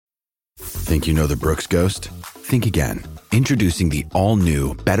Think you know the Brooks Ghost? Think again. Introducing the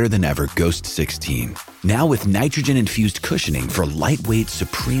all-new, better-than-ever Ghost 16. Now with nitrogen-infused cushioning for lightweight,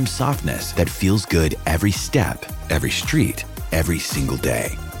 supreme softness that feels good every step, every street, every single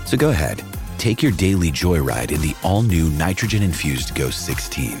day. So go ahead, take your daily joyride in the all-new nitrogen-infused Ghost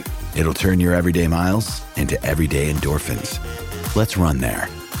 16. It'll turn your everyday miles into everyday endorphins. Let's run there.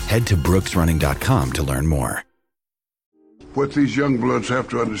 Head to brooksrunning.com to learn more. What these young bloods have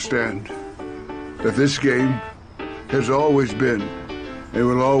to understand, that this game has always been and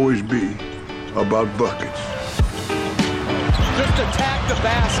will always be about buckets. Just attack the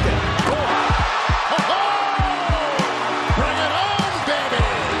basket. Bring it on, baby!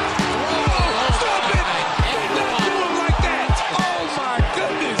 Stop it! Not do it like that! Oh my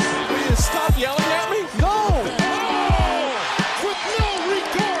goodness! Will you stop yelling at me? No! With no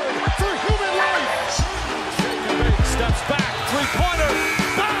regard for human life! Steps back, three-pointer,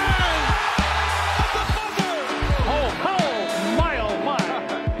 bang!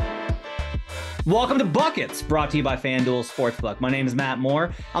 Welcome to Buckets, brought to you by FanDuel Sportsbook. My name is Matt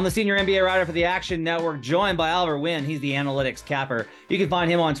Moore. I'm the senior NBA writer for the Action Network, joined by Oliver Wynn. He's the Analytics Capper. You can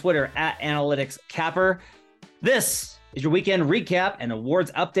find him on Twitter at Analytics Capper. This is your weekend recap and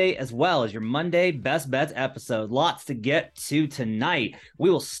awards update, as well as your Monday Best Bets episode. Lots to get to tonight. We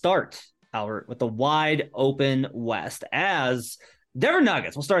will start, Albert, with the wide open West as Denver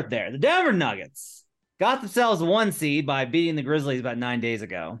Nuggets. We'll start there. The Denver Nuggets got themselves a 1 seed by beating the Grizzlies about 9 days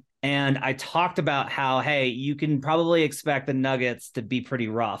ago. And I talked about how, hey, you can probably expect the Nuggets to be pretty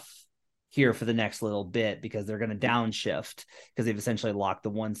rough here for the next little bit because they're going to downshift because they've essentially locked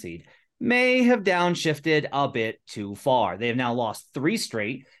the 1 seed. May have downshifted a bit too far. They have now lost 3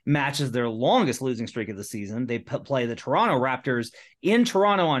 straight, matches their longest losing streak of the season. They play the Toronto Raptors in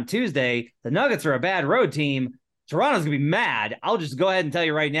Toronto on Tuesday. The Nuggets are a bad road team. Toronto's going to be mad. I'll just go ahead and tell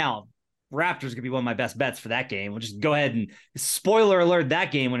you right now, Raptors could be one of my best bets for that game. We'll just go ahead and spoiler alert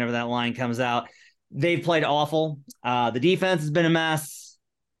that game whenever that line comes out. They've played awful. The defense has been a mess.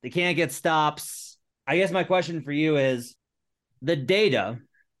 They can't get stops. I guess my question for you is the data,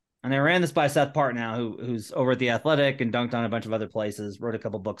 and I ran this by Seth Partnow, who's over at The Athletic and dunked on a bunch of other places, wrote a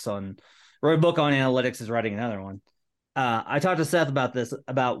book on analytics, is writing another one. I talked to Seth about this,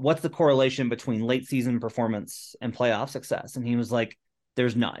 about what's the correlation between late season performance and playoff success. And he was like,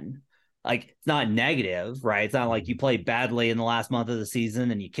 there's none. Like, it's not negative, right? It's not like you play badly in the last month of the season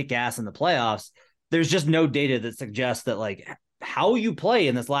and you kick ass in the playoffs. There's just no data that suggests that, like, how you play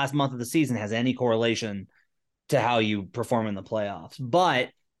in this last month of the season has any correlation to how you perform in the playoffs. But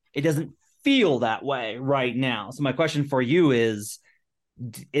it doesn't feel that way right now. So my question for you is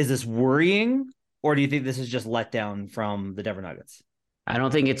this worrying, or do you think this is just let down from the Denver Nuggets? I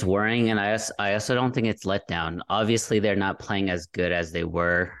don't think it's worrying, and I also don't think it's let down. Obviously, they're not playing as good as they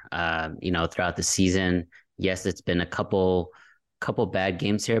were, throughout the season. Yes, it's been a couple bad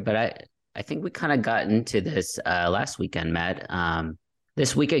games here, but I think we kind of got into this last weekend, Matt.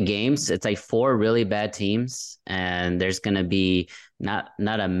 This week of games, it's like 4 really bad teams, and there's going to be not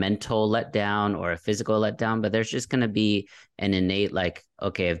a mental letdown or a physical letdown, but there's just going to be an innate, like,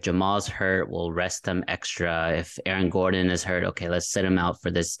 okay, if Jamal's hurt, we'll rest him extra. If Aaron Gordon is hurt, okay, let's sit him out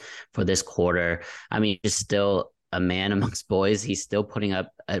for this quarter. I mean, he's still a man amongst boys. He's still putting up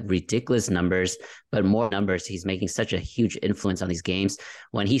ridiculous numbers, but more numbers. He's making such a huge influence on these games.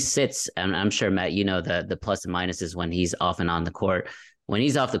 When he sits, and I'm sure, Matt, you know the plus and minuses when he's off and on the court. When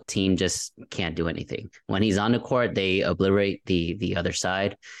he's off, the team just can't do anything. When he's on the court, they obliterate the other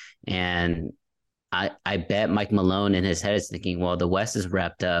side. And I bet Mike Malone in his head is thinking, well, the West is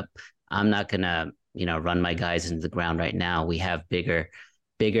wrapped up. I'm not going to, run my guys into the ground right now. We have bigger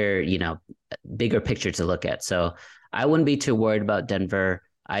picture to look at. So I wouldn't be too worried about Denver.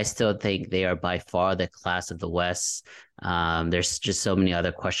 I still think they are by far the class of the West. There's just so many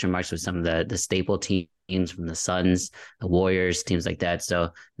other question marks with some of the staple teams from the Suns, the Warriors, teams like that. So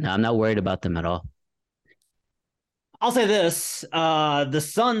no, I'm not worried about them at all. I'll say this, the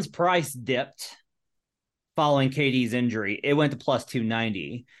Suns price dipped following KD's injury. It went to plus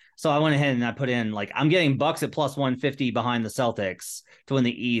 290. So I went ahead and I put in, like, I'm getting Bucks at plus 150 behind the Celtics to win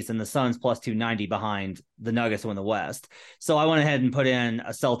the East, and the Suns plus 290 behind the Nuggets to win the West. So I went ahead and put in a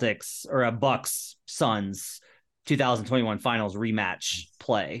Celtics or a Bucks Suns 2021 finals rematch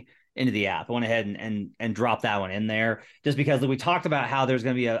play into the app. I went ahead and dropped that one in there just because we talked about how there's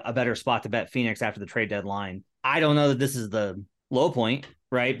going to be a better spot to bet Phoenix after the trade deadline. I don't know that this is the low point,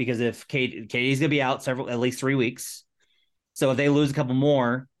 right? Because if KD's going to be out at least 3 weeks. So if they lose a couple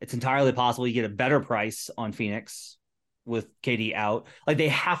more, it's entirely possible you get a better price on Phoenix with KD out. Like, they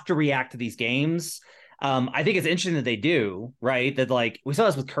have to react to these games. I think it's interesting that they do, right? That like we saw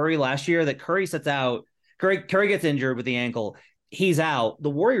this with Curry last year, that Curry gets injured with the ankle. He's out. The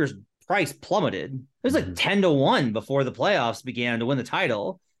Warriors price plummeted. It was like 10-1 before the playoffs began to win the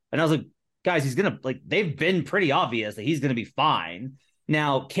title. And I was like, guys, they've been pretty obvious that he's going to be fine.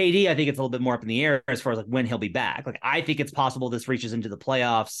 Now, KD, I think it's a little bit more up in the air as far as like when he'll be back. Like, I think it's possible this reaches into the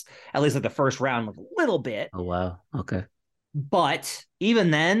playoffs, at least like the first round, like a little bit. Oh, wow. Okay. But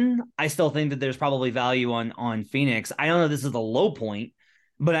even then, I still think that there's probably value on Phoenix. I don't know if this is the low point,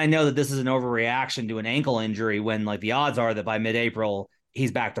 but I know that this is an overreaction to an ankle injury when like the odds are that by mid-April,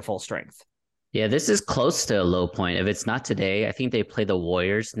 he's back to full strength. Yeah, this is close to a low point. If it's not today, I think they play the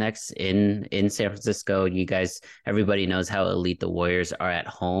Warriors next in San Francisco. You guys, everybody knows how elite the Warriors are at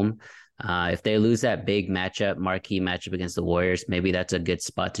home. If they lose that big marquee matchup against the Warriors, maybe that's a good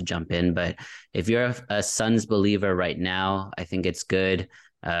spot to jump in. But if you're a Suns believer right now, I think it's good.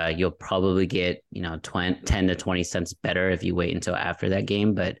 You'll probably get 10 to 20 cents better if you wait until after that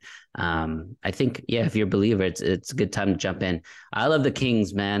game. But I think, yeah, if you're a believer, it's a good time to jump in. I love the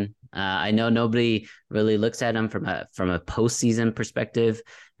Kings, man. I know nobody really looks at them from a postseason perspective.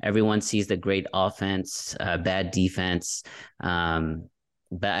 Everyone sees the great offense, bad defense.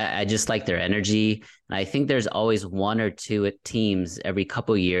 But I just like their energy. And I think there's always one or two teams every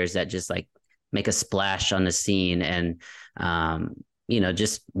couple of years that just like make a splash on the scene and,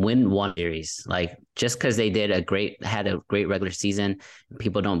 just win one series. Like just because they had a great regular season,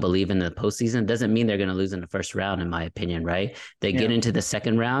 people don't believe in the postseason doesn't mean they're going to lose in the first round, in my opinion, right? They get into the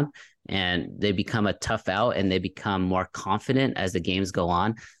second round and they become a tough out and they become more confident as the games go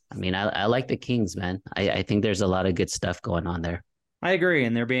on. I mean, I like the Kings, man. I think there's a lot of good stuff going on there. I agree,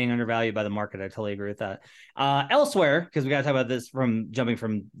 and they're being undervalued by the market. I totally agree with that. Elsewhere, because we got to talk about this from jumping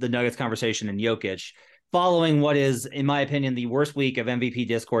from the Nuggets conversation and Jokic, following what is, in my opinion, the worst week of MVP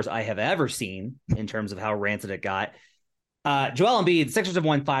discourse I have ever seen in terms of how rancid it got. Joel Embiid, Sixers have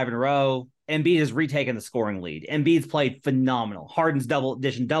won 5 in a row. Embiid has retaken the scoring lead. Embiid's played phenomenal. Harden's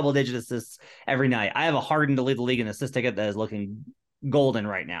double-digit assists every night. I have a Harden to lead the league in assist ticket that is looking golden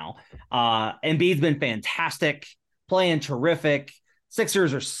right now. Embiid's been fantastic, playing terrific.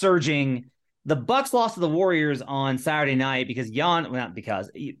 Sixers are surging. The Bucks lost to the Warriors on Saturday night because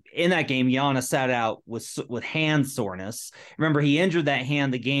in that game, Giannis sat out with hand soreness. Remember, he injured that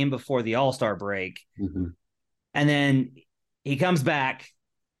hand the game before the All-Star break. Mm-hmm. And then he comes back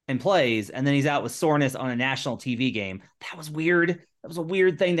and plays, and then he's out with soreness on a national TV game. That was weird. That was a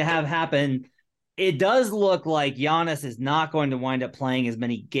weird thing to have happen. It does look like Giannis is not going to wind up playing as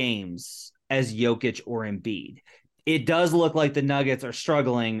many games as Jokic or Embiid. It does look like the Nuggets are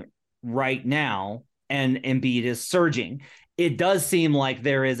struggling right now, and Embiid is surging. It does seem like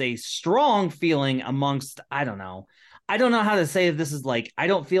there is a strong feeling amongst, I don't know how to say if this is like, I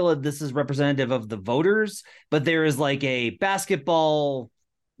don't feel that this is representative of the voters, but there is like a basketball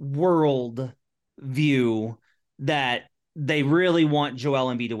world view that they really want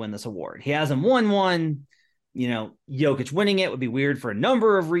Joel Embiid to win this award. He hasn't won one. Jokic winning it would be weird for a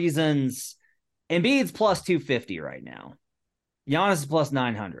number of reasons. Embiid's plus 250 right now. Giannis is plus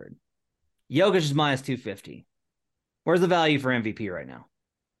 900. Jokic is minus 250. Where's the value for MVP right now?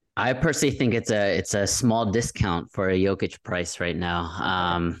 I personally think it's a small discount for a Jokic price right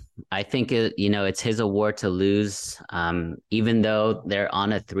now. I think it's his award to lose. Even though they're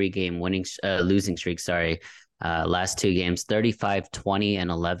on a 3-game losing streak. Last 2 games, 35, 20, and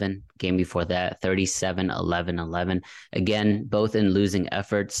 11. Game before that, 37, 11, 11. Again, both in losing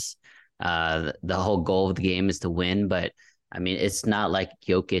efforts. The whole goal of the game is to win, but I mean, it's not like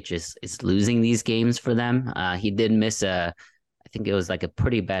Jokic is losing these games for them. He did miss I think it was like a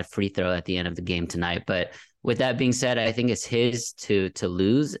pretty bad free throw at the end of the game tonight. But with that being said, I think it's his to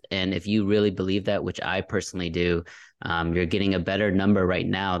lose. And if you really believe that, which I personally do, you're getting a better number right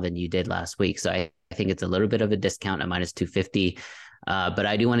now than you did last week. So I think it's a little bit of a discount at minus 250. But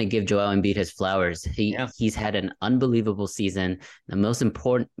I do want to give Joel Embiid his flowers. He's had an unbelievable season. The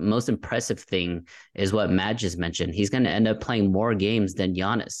most impressive thing is what Matt just mentioned. He's going to end up playing more games than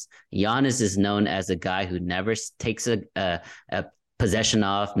Giannis. Giannis is known as a guy who never takes a possession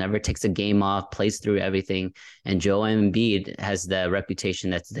off, never takes a game off, plays through everything. And Joel Embiid has the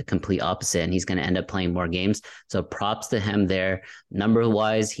reputation that's the complete opposite, and he's going to end up playing more games. So props to him there.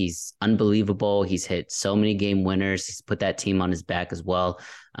 Number-wise, he's unbelievable. He's hit so many game winners. He's put that team on his back as well.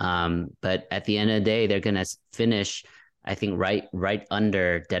 But at the end of the day, they're going to finish, I think, right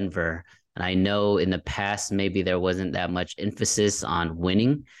under Denver. And I know in the past, maybe there wasn't that much emphasis on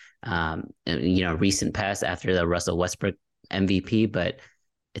winning, recent past after the Russell Westbrook MVP, but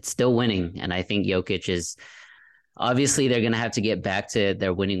it's still winning. And I think Jokic is Obviously, they're going to have to get back to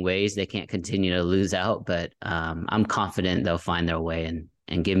their winning ways. They can't continue to lose out, but I'm confident they'll find their way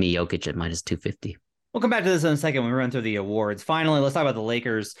and give me Jokic at minus 250. We'll come back to this in a second when we run through the awards. Finally, let's talk about the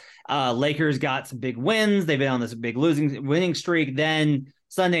Lakers. Lakers got some big wins. They've been on this big winning streak. Then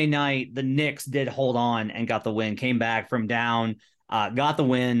Sunday night, the Knicks did hold on and got the win, came back from down, got the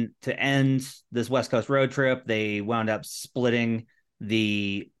win to end this West Coast road trip. They wound up splitting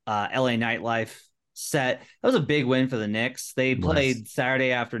the LA nightlife set. That was a big win for the Knicks. They played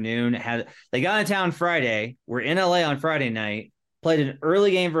Saturday afternoon. They got into town Friday. We're in LA on Friday night. Played an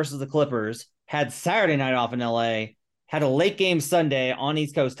early game versus the Clippers. Had Saturday night off in LA. Had a late game Sunday on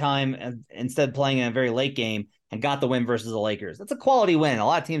East Coast time instead of playing in a very late game, and got the win versus the Lakers. That's a quality win. A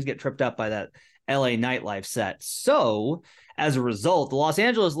lot of teams get tripped up by that LA nightlife set. So as a result, the Los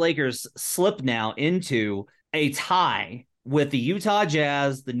Angeles Lakers slip now into a tie with the Utah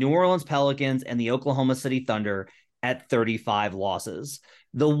Jazz, the New Orleans Pelicans, and the Oklahoma City Thunder at 35 losses.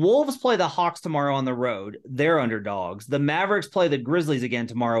 The Wolves play the Hawks tomorrow on the road. They're underdogs. The Mavericks play the Grizzlies again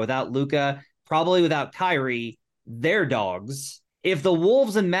tomorrow without Luka, probably without Kyrie. They're dogs. If the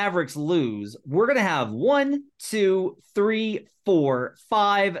Wolves and Mavericks lose, we're going to have 1, 2, 3, 4,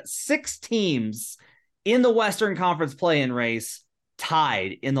 5, 6 teams in the Western Conference play-in race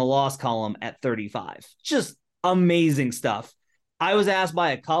tied in the loss column at 35. Just amazing stuff. I was asked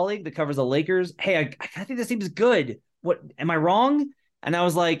by a colleague that covers the Lakers, hey, I think this team is good. What, am I wrong? And I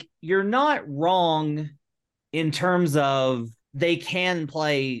was like, you're not wrong in terms of they can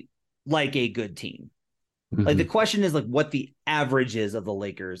play like a good team. Mm-hmm. Like the question is like what the average is of the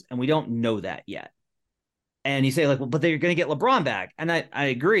Lakers, and we don't know that yet. And you say like, well, but they're going to get LeBron back. And I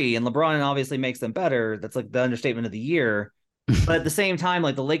agree. And LeBron obviously makes them better. That's like the understatement of the year. But at the same time,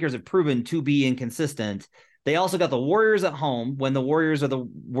 like the Lakers have proven to be inconsistent. They also got the Warriors at home when the Warriors are the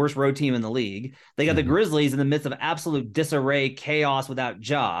worst road team in the league. They got the Grizzlies in the midst of absolute disarray, chaos without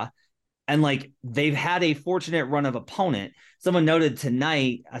Ja. And like they've had a fortunate run of opponent. Someone noted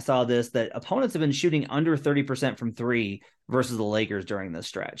tonight, I saw this, that opponents have been shooting under 30% from three versus the Lakers during this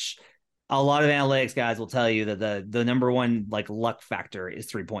stretch. A lot of analytics guys will tell you that the number one like luck factor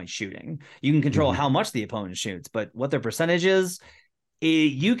is 3-point shooting. You can control how much the opponent shoots, but what their percentage is,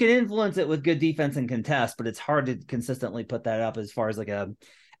 you can influence it with good defense and contest, but it's hard to consistently put that up as far as like a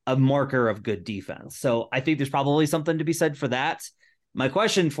marker of good defense. So I think there's probably something to be said for that. My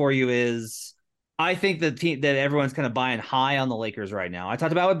question for you is, I think that everyone's kind of buying high on the Lakers right now. I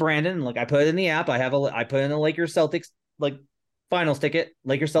talked about it with Brandon. Like I put it in the app. I put in the Lakers Celtics like finals ticket.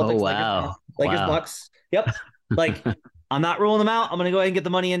 Lakers Celtics. Oh, wow. Lakers Bucks. Yep. Like I'm not ruling them out. I'm going to go ahead and get the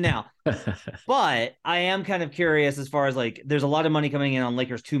money in now. But I am kind of curious as far as like, there's a lot of money coming in on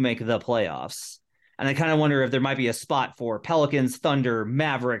Lakers to make the playoffs. And I kind of wonder if there might be a spot for Pelicans, Thunder,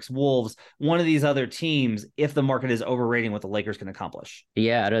 Mavericks, Wolves, one of these other teams, if the market is overrating what the Lakers can accomplish.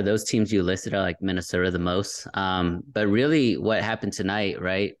 Yeah, out of those teams you listed, I like Minnesota the most. But really what happened tonight,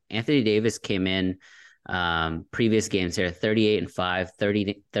 right? Anthony Davis came in previous games here, 38-5,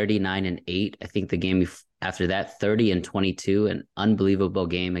 39-8. I think the game after that, 30-22, an unbelievable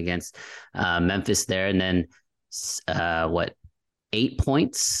game against Memphis there. And then 8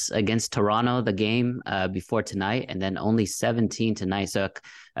 points against Toronto, the game before tonight, and then only 17 tonight. So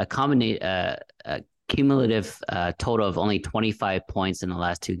a cumulative total of only 25 points in the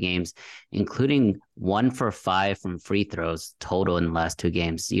last two games, including 1 for 5 from free throws total in the last two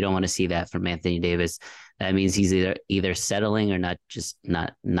games. You don't want to see that from Anthony Davis. That means he's either settling or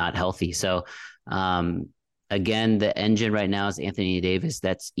not healthy. So again, the engine right now is Anthony Davis.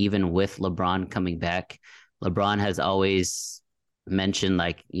 That's even with LeBron coming back. LeBron has always mentioned,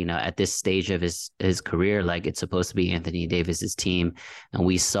 like, you know, at this stage of his career, like it's supposed to be Anthony Davis's team. And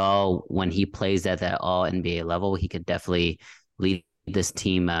we saw when he plays at that all NBA level, he could definitely lead this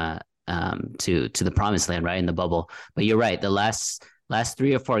team to the promised land, right, in the bubble. But you're right. The last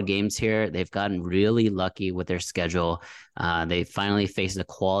 3 or 4 games here, they've gotten really lucky with their schedule. They finally faced a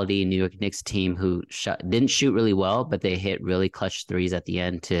quality New York Knicks team who didn't shoot really well, but they hit really clutch threes at the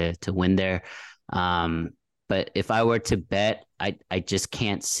end to win there. But if I were to bet, I just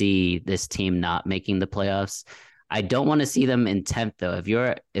can't see this team not making the playoffs. I don't want to see them in 10th though. If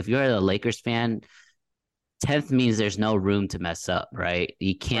you're a Lakers fan, 10th means there's no room to mess up, right?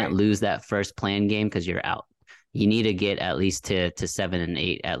 You can't lose that first play-in game because you're out. You need to get at least to 7 and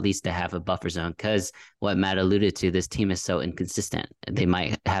 8, at least to have a buffer zone. Because what Matt alluded to, this team is so inconsistent. They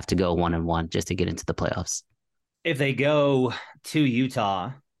might have to go 1-1 just to get into the playoffs. If they go to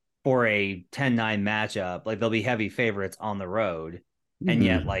Utah for a 10-9 matchup, like they'll be heavy favorites on the road. And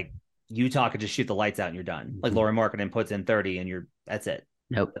yet like Utah could just shoot the lights out and you're done. Like Lauri Markkanen puts in 30 and that's it.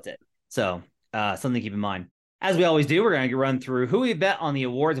 Nope. That's it. So something to keep in mind. As we always do, we're going to run through who we bet on the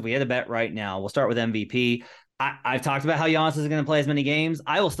awards. If we had a bet right now, we'll start with MVP. I've talked about how Giannis is going to play as many games.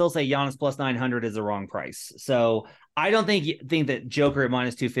 I will still say Giannis plus 900 is the wrong price. So I don't think that Joker at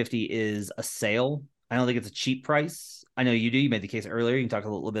minus 250 is a sale. I don't think it's a cheap price. I know you do. You made the case earlier. You can talk a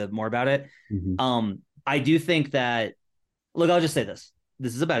little bit more about it. Mm-hmm. I do think that, look, I'll just say this.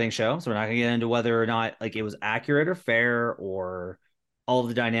 This is a betting show, so we're not going to get into whether or not like it was accurate or fair or all of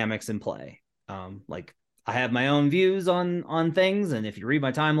the dynamics in play. Like I have my own views on things, and if you read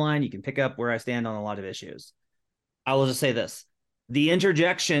my timeline, you can pick up where I stand on a lot of issues. I will just say this. The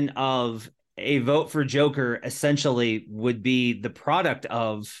interjection of a vote for Joker essentially would be the product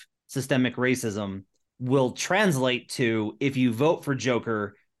of systemic racism will translate to, if you vote for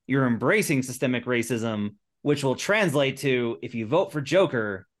Joker, you're embracing systemic racism, which will translate to, if you vote for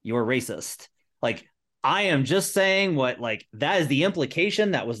Joker, you're racist. Like, I am just saying what, like, that is the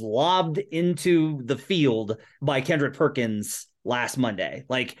implication that was lobbed into the field by Kendrick Perkins last Monday.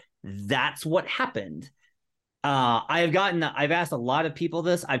 Like, that's what happened. I've asked a lot of people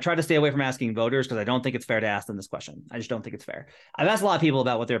this. I've tried to stay away from asking voters because I don't think it's fair to ask them this question. I just don't think it's fair. I've asked a lot of people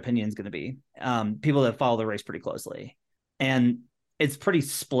about what their opinion is going to be. People that follow the race pretty closely. And it's pretty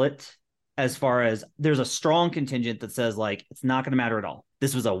split as far as there's a strong contingent that says, like, it's not going to matter at all.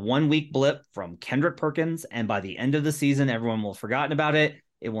 This was a 1 week blip from Kendrick Perkins. And by the end of the season, everyone will have forgotten about it.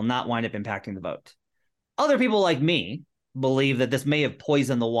 It will not wind up impacting the vote. Other people like me believe that this may have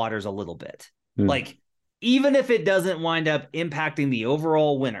poisoned the waters a little bit. Like, even if it doesn't wind up impacting the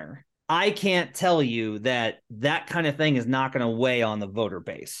overall winner, I can't tell you that that kind of thing is not going to weigh on the voter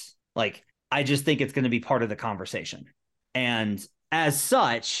base. Like, I just think it's going to be part of the conversation. And as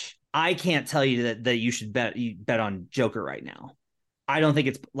such, I can't tell you that you should bet on Joker right now. I don't think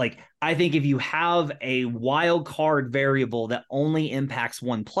it's like, I think if you have a wild card variable that only impacts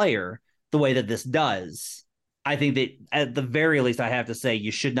one player the way that this does, I think that at the very least, I have to say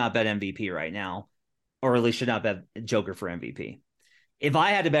you should not bet MVP right now. Or at least should not bet Joker for MVP. If I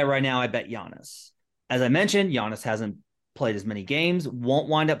had to bet right now, I'd bet Giannis. As I mentioned, Giannis hasn't played as many games, won't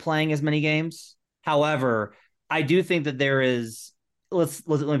wind up playing as many games. However, I do think that there is, let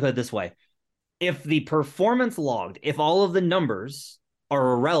me put it this way. If the performance logged, if all of the numbers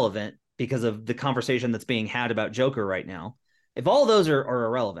are irrelevant because of the conversation that's being had about Joker right now, if all those are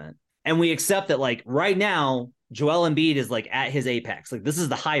irrelevant, and we accept that, like, right now, Joel Embiid is like at his apex. Like, this is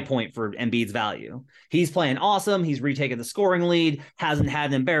the high point for Embiid's value. He's playing awesome. He's retaken the scoring lead, hasn't had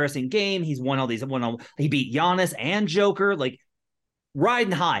an embarrassing game. He's won all these, he beat Giannis and Joker, like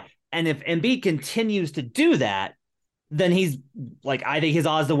riding high. And if Embiid continues to do that, then he's like, I think his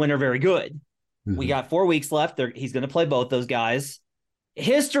odds to win are very good. Mm-hmm. We got 4 weeks left. He's going to play both those guys.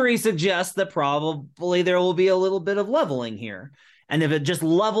 History suggests that probably there will be a little bit of leveling here. And if it just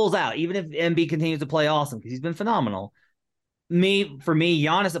levels out, even if Embiid continues to play awesome, because he's been phenomenal, for me,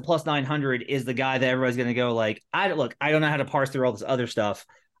 Giannis at plus 900 is the guy that everybody's going to go like, I don't know how to parse through all this other stuff.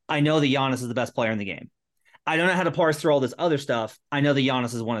 I know that Giannis is the best player in the game. I don't know how to parse through all this other stuff. I know that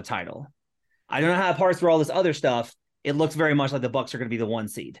Giannis has won a title. I don't know how to parse through all this other stuff. It looks very much like the Bucks are going to be the 1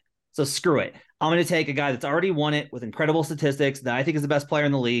 seed. So screw it. I'm going to take a guy that's already won it with incredible statistics that I think is the best player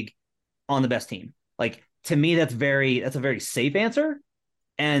in the league on the best team. Like, to me, that's a very safe answer.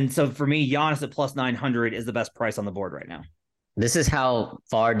 And so for me, Giannis at plus 900 is the best price on the board right now. This is how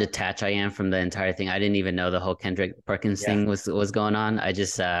far detached I am from the entire thing. I didn't even know the whole Kendrick Perkins thing was going on. I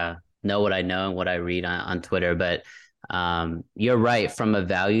just know what I know and what I read on Twitter. But you're right. From a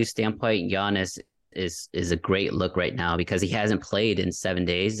value standpoint, Giannis is a great look right now because he hasn't played in 7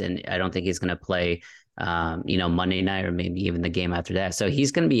 days. And I don't think he's going to play, Monday night or maybe even the game after that. So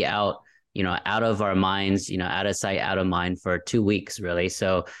he's going to be out of our minds, out of sight, out of mind for 2 weeks, really.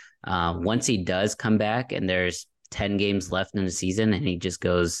 So once he does come back and there's 10 games left in the season and he just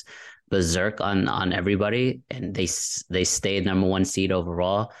goes berserk on everybody and they stay number 1 seed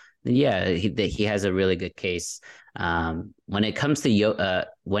overall, then yeah, he has a really good case. When it comes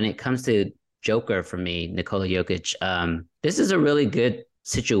to Joker for me, Nikola Jokic, this is a really good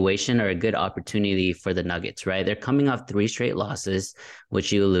situation or a good opportunity for the Nuggets, right? They're coming off 3 straight losses,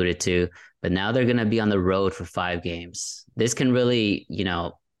 which you alluded to, but now they're going to be on the road for 5 games. This can really,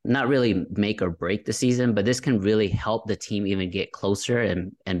 not really make or break the season, but this can really help the team even get closer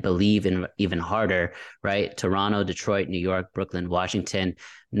and believe in even harder, right? Toronto, Detroit, New York, Brooklyn, Washington,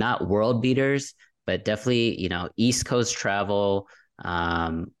 not world beaters, but definitely, East Coast travel,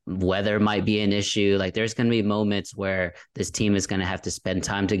 weather might be an issue. Like, there's going to be moments where this team is going to have to spend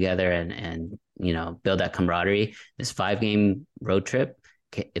time together and build that camaraderie. This 5-game road trip,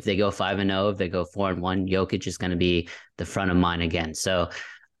 if they go 5-0, if they go 4-1, Jokic is going to be the front of mind again. So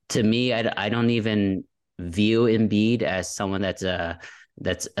to me, I don't even view Embiid as someone that's a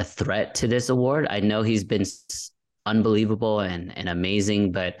threat to this award. I know he's been unbelievable and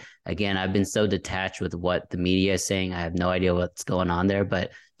amazing, but again, I've been so detached with what the media is saying. I have no idea what's going on there,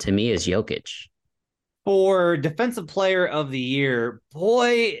 but to me, it's Jokic. For defensive player of the year,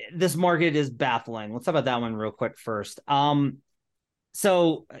 boy, this market is baffling. Let's talk about that one real quick first.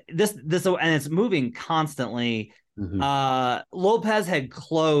 So this and it's moving constantly. Mm-hmm. Lopez had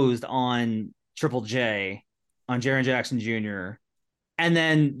closed on Triple J on Jaren Jackson Jr. And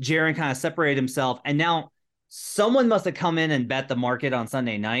then Jaren kind of separated himself. And now someone must have come in and bet the market on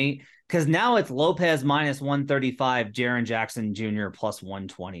Sunday night, because now it's Lopez minus 135, Jaren Jackson Jr. plus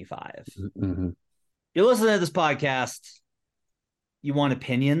 125. Mm-hmm. You're listening to this podcast. You want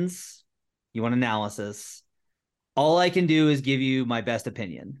opinions. You want analysis. All I can do is give you my best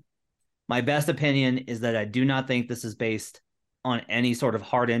opinion. My best opinion is that I do not think this is based on any sort of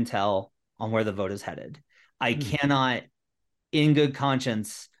hard intel on where the vote is headed. I cannot, in good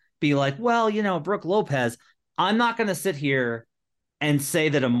conscience, be like, well, Brook Lopez. I'm not going to sit here and say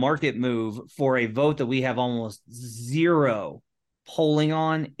that a market move for a vote that we have almost zero polling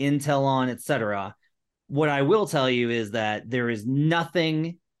on, intel on, etc. What I will tell you is that there is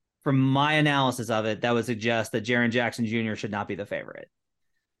nothing from my analysis of it that would suggest that Jaren Jackson Jr. should not be the favorite.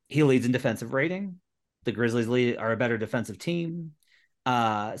 He leads in defensive rating. The Grizzlies are a better defensive team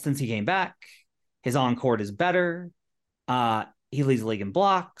since he came back. His on-court is better. He leads the league in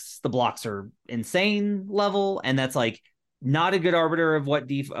blocks. The blocks are insane level, and that's like not a good arbiter of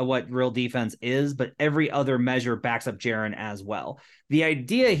what real defense is, but every other measure backs up Jaren as well. The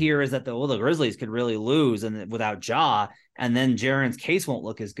idea here is that the Grizzlies could really lose and without Ja, and then Jaren's case won't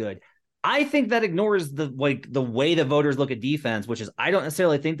look as good. I think that ignores the way the voters look at defense, which is I don't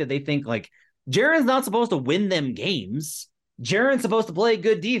necessarily think that they think like Jaren's not supposed to win them games. Jaren's supposed to play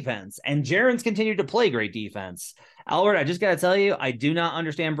good defense, and Jaren's continued to play great defense. Albert, I just got to tell you, I do not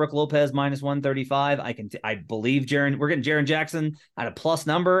understand Brook Lopez minus 135. I believe Jaren. We're getting Jaren Jackson at a plus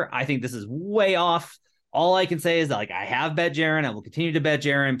number. I think this is way off. All I can say is that, like, I have bet Jaren. I will continue to bet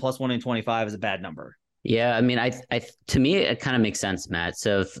Jaren. Plus 125 is a bad number. Yeah, I mean, I to me it kind of makes sense, Matt.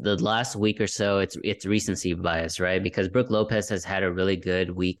 So if the last week or so, it's recency bias, right? Because Brook Lopez has had a really good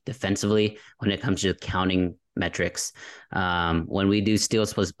week defensively when it comes to counting metrics. When we do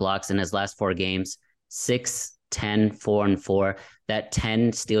steals plus blocks in his last 4 games, 6, 10, 4, and 4. That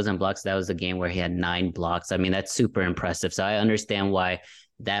 10 steals and blocks, that was a game where he had 9 blocks. I mean, that's super impressive. So I understand why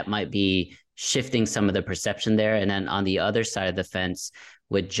that might be shifting some of the perception there. And then on the other side of the fence,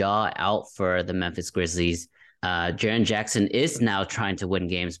 with Ja out for the Memphis Grizzlies, Jaren Jackson is now trying to win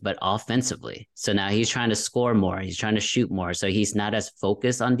games, but offensively. So now he's trying to score more. He's trying to shoot more. So he's not as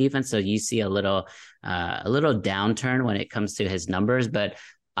focused on defense. So you see a little downturn when it comes to his numbers. But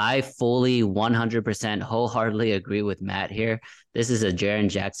I fully 100% wholeheartedly agree with Matt here. This is a Jaren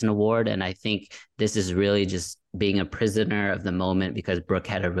Jackson award. And I think this is really just being a prisoner of the moment because Brook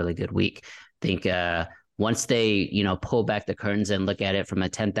had a really good week. I think once they, pull back the curtains and look at it from a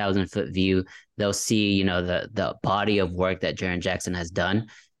 10,000 foot view, they'll see, the body of work that Jaren Jackson has done.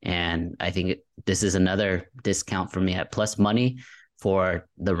 And I think this is another discount for me at plus money for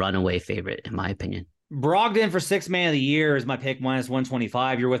the runaway favorite, in my opinion. Brogdon for 6th man of the year is my pick, minus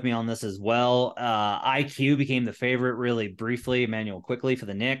 125. You're with me on this as well. IQ became the favorite really briefly. Emmanuel Quickley for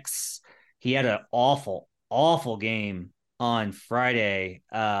the Knicks. He had an awful game on Friday,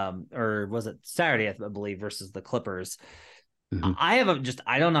 or was it Saturday, I believe, versus the Clippers. Mm-hmm.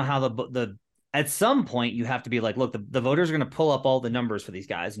 I don't know how the at some point you have to be like, look, the voters are going to pull up all the numbers for these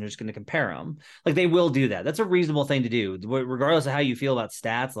guys and they're just going to compare them. Like, they will do that. That's a reasonable thing to do, regardless of how you feel about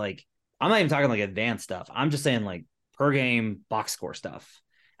stats. Like, I'm not even talking like advanced stuff. I'm just saying like per game box score stuff.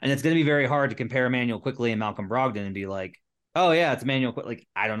 And it's going to be very hard to compare Emmanuel Quickley and Malcolm Brogdon and be like, oh yeah, it's Emmanuel Quickley. Like,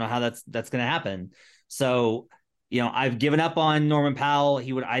 I don't know how that's going to happen. So, I've given up on Norman Powell.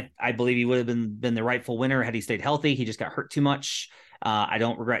 I believe he would have been the rightful winner had he stayed healthy. He just got hurt too much. I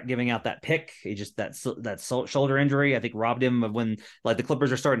don't regret giving out that pick. He just that shoulder injury, I think, robbed him of when, like, the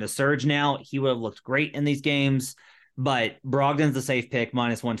Clippers are starting to surge now. He would have looked great in these games. But Brogdon's the safe pick,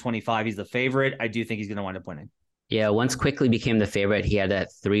 minus 125. He's the favorite. I do think he's going to wind up winning. Yeah, once Quickley became the favorite, he had that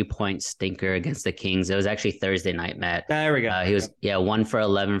 3-point stinker against the Kings. It was actually Thursday night, Matt. There we go. He was 1 for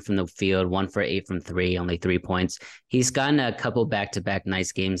 11 from the field, 1 for 8 from 3, only 3 points. He's gotten a couple back-to-back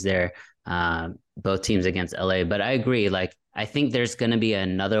nice games there, both teams against LA. But I agree, I think there's going to be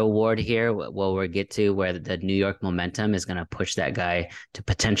another award here we'll get to where the New York momentum is going to push that guy to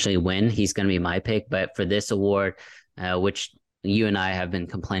potentially win. He's going to be my pick. But for this award, which you and I have been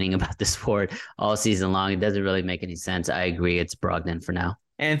complaining about this sport all season long, it doesn't really make any sense. I agree. It's Brogdon for now.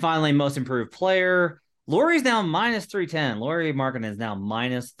 And finally, most improved player. Laurie's now minus 310. Lauri Markkanen is now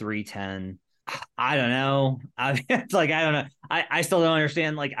minus 310. I don't know. It's like, I don't know. I still don't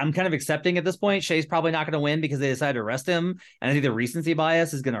understand. Like, I'm kind of accepting at this point. Shea's probably not going to win because they decided to rest him. And I think the recency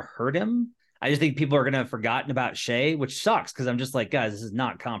bias is going to hurt him. I just think people are going to have forgotten about Shea, which sucks because I'm just like, guys, this is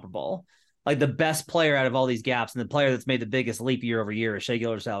not comparable. Like, the best player out of all these gaps and the player that's made the biggest leap year over year is Shai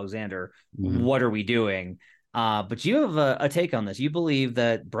Gilgeous-Alexander. Mm-hmm. What are we doing? But you have a take on this. You believe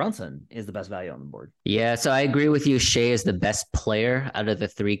that Brunson is the best value on the board. Yeah, so I agree with you. Shai is the best player out of the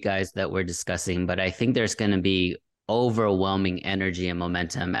three guys that we're discussing, but I think there's going to be overwhelming energy and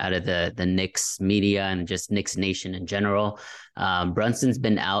momentum out of the Knicks media and just Knicks Nation in general. Brunson's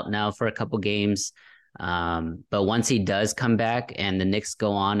been out now for a couple games, but once he does come back and the Knicks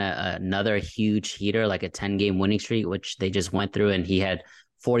go on another huge heater, like a 10-game winning streak, which they just went through, and he had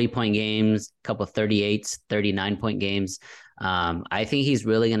 40-point games, a couple 38s, 39-point games. I think he's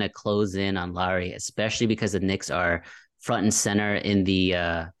really going to close in on Lauri, especially because the Knicks are front and center in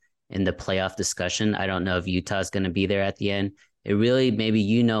the playoff discussion. I don't know if Utah's going to be there at the end. It really, maybe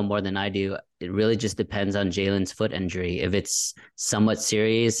you know more than I do, it really just depends on Jalen's foot injury. If it's somewhat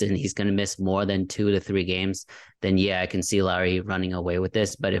serious and he's going to miss more than 2 to 3 games, then yeah, I can see Lauri running away with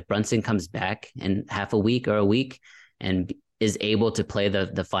this. But if Brunson comes back in half a week or a week and is able to play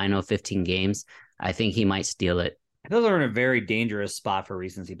the final 15 games, I think he might steal it. I feel they're in a very dangerous spot for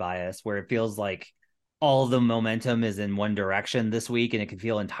recency bias, where it feels like all the momentum is in one direction this week, and it can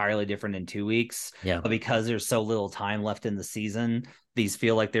feel entirely different in 2 weeks. Yeah. But because there's so little time left in the season, these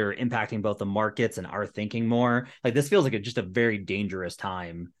feel like they're impacting both the markets and our thinking more. Like, this feels like just a very dangerous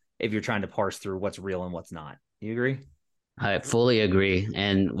time if you're trying to parse through what's real and what's not. You agree? I fully agree.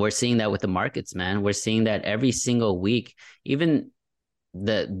 And we're seeing that with the markets, man. We're seeing that every single week. Even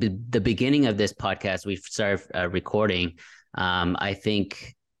the beginning of this podcast, we started recording. I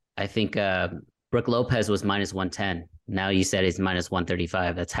think Brook Lopez was minus 110. Now you said it's minus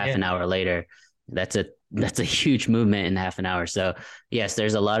 135. That's half an hour later. That's a huge movement in half an hour. So yes,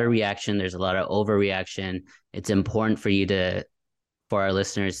 there's a lot of reaction. There's a lot of overreaction. It's important for our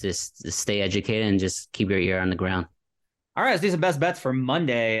listeners to stay educated and just keep your ear on the ground. All right, let's do some best bets for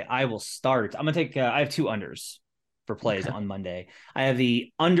Monday. I will start. I'm going to take, I have 2 unders for plays on Monday. I have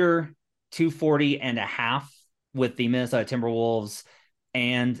the under 240.5 with the Minnesota Timberwolves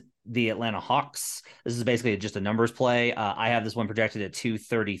and the Atlanta Hawks. This is basically just a numbers play. I have this one projected at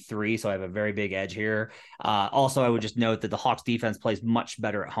 233, so I have a very big edge here. Also, I would just note that the Hawks defense plays much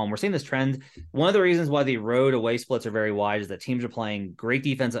better at home. We're seeing this trend. One of the reasons why the road away splits are very wide is that teams are playing great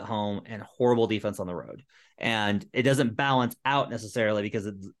defense at home and horrible defense on the road. And it doesn't balance out necessarily because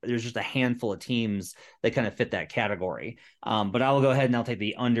there's just a handful of teams that kind of fit that category. But I will go ahead and I'll take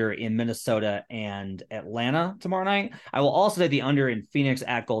the under in Minnesota and Atlanta tomorrow night. I will also take the under in Phoenix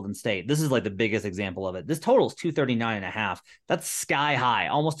at Golden State. This is like the biggest example of it. This total is 239.5. That's sky high,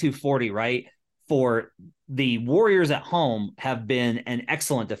 almost 240, right? For the Warriors at home have been an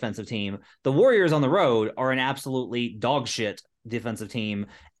excellent defensive team. The Warriors on the road are an absolutely dog shit defensive team,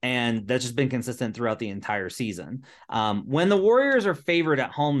 and that's just been consistent throughout the entire season. When the Warriors are favored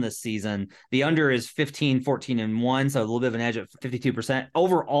at home this season, the under is 15, 14, and 1, so a little bit of an edge at 52%.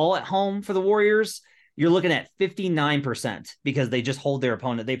 Overall at home for the Warriors, you're looking at 59% because they just hold their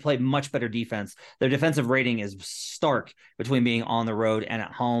opponent. They play much better defense. Their defensive rating is stark between being on the road and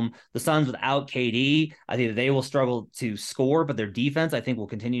at home. The Suns without KD, I think they will struggle to score, but their defense, I think, will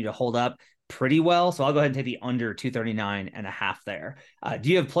continue to hold up pretty well. So I'll go ahead and take the under 239.5 there. Do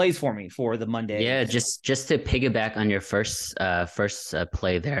you have plays for me for the Monday? Yeah, just to piggyback on your first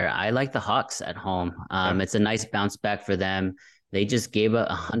play there, I like the Hawks at home. It's a nice bounce back for them. They just gave up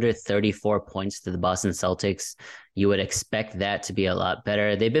 134 points to the Boston Celtics. You would expect that to be a lot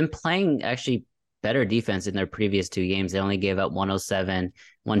better. They've been playing actually better defense in their previous 2 games. They only gave up 107,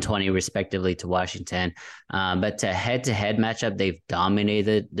 120 respectively to Washington. But to head-to-head matchup, they've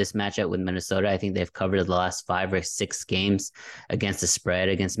dominated this matchup with Minnesota. I think they've covered the last 5 or 6 games against the spread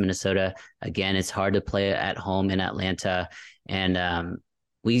against Minnesota. Again, it's hard to play at home in Atlanta. And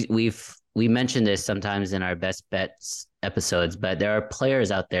we mentioned this sometimes in our best bets episodes, but there are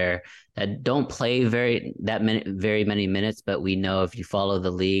players out there that don't play very many minutes, but we know if you follow the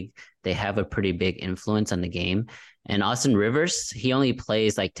league, they have a pretty big influence on the game. And Austin Rivers, he only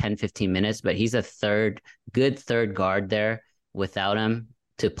plays like 10, 15 minutes, but he's a good third guard there. Without him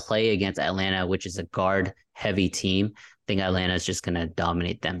to play against Atlanta, which is a guard heavy team, I think Atlanta is just going to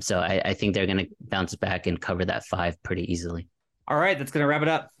dominate them. So I think they're going to bounce back and cover that 5 pretty easily. All right, that's going to wrap it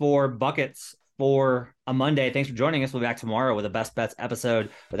up for buckets for a Monday. Thanks for joining us. We'll be back tomorrow with a Best Bets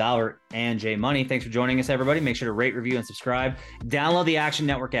episode with Albert and Jay Money. Thanks for joining us, everybody. Make sure to rate, review, and subscribe. Download the Action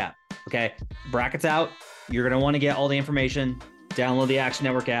Network app. Okay, brackets out. You're going to want to get all the information. Download the Action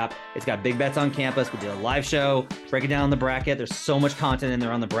Network app. It's got Big Bets on Campus. We did a live show, breaking down the bracket. There's so much content in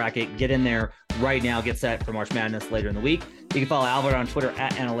there on the bracket. Get in there right now. Get set for March Madness later in the week. You can follow Albert on Twitter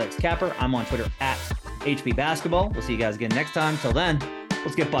at AnalyticsCapper. I'm on Twitter at HB Basketball. We'll see you guys again next time. Till then,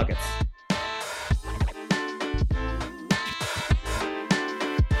 let's get buckets.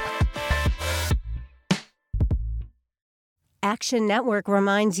 Action Network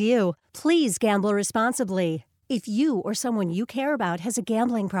reminds you, please gamble responsibly. If you or someone you care about has a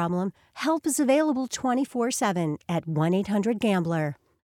gambling problem, help is available 24/7 at 1-800-GAMBLER.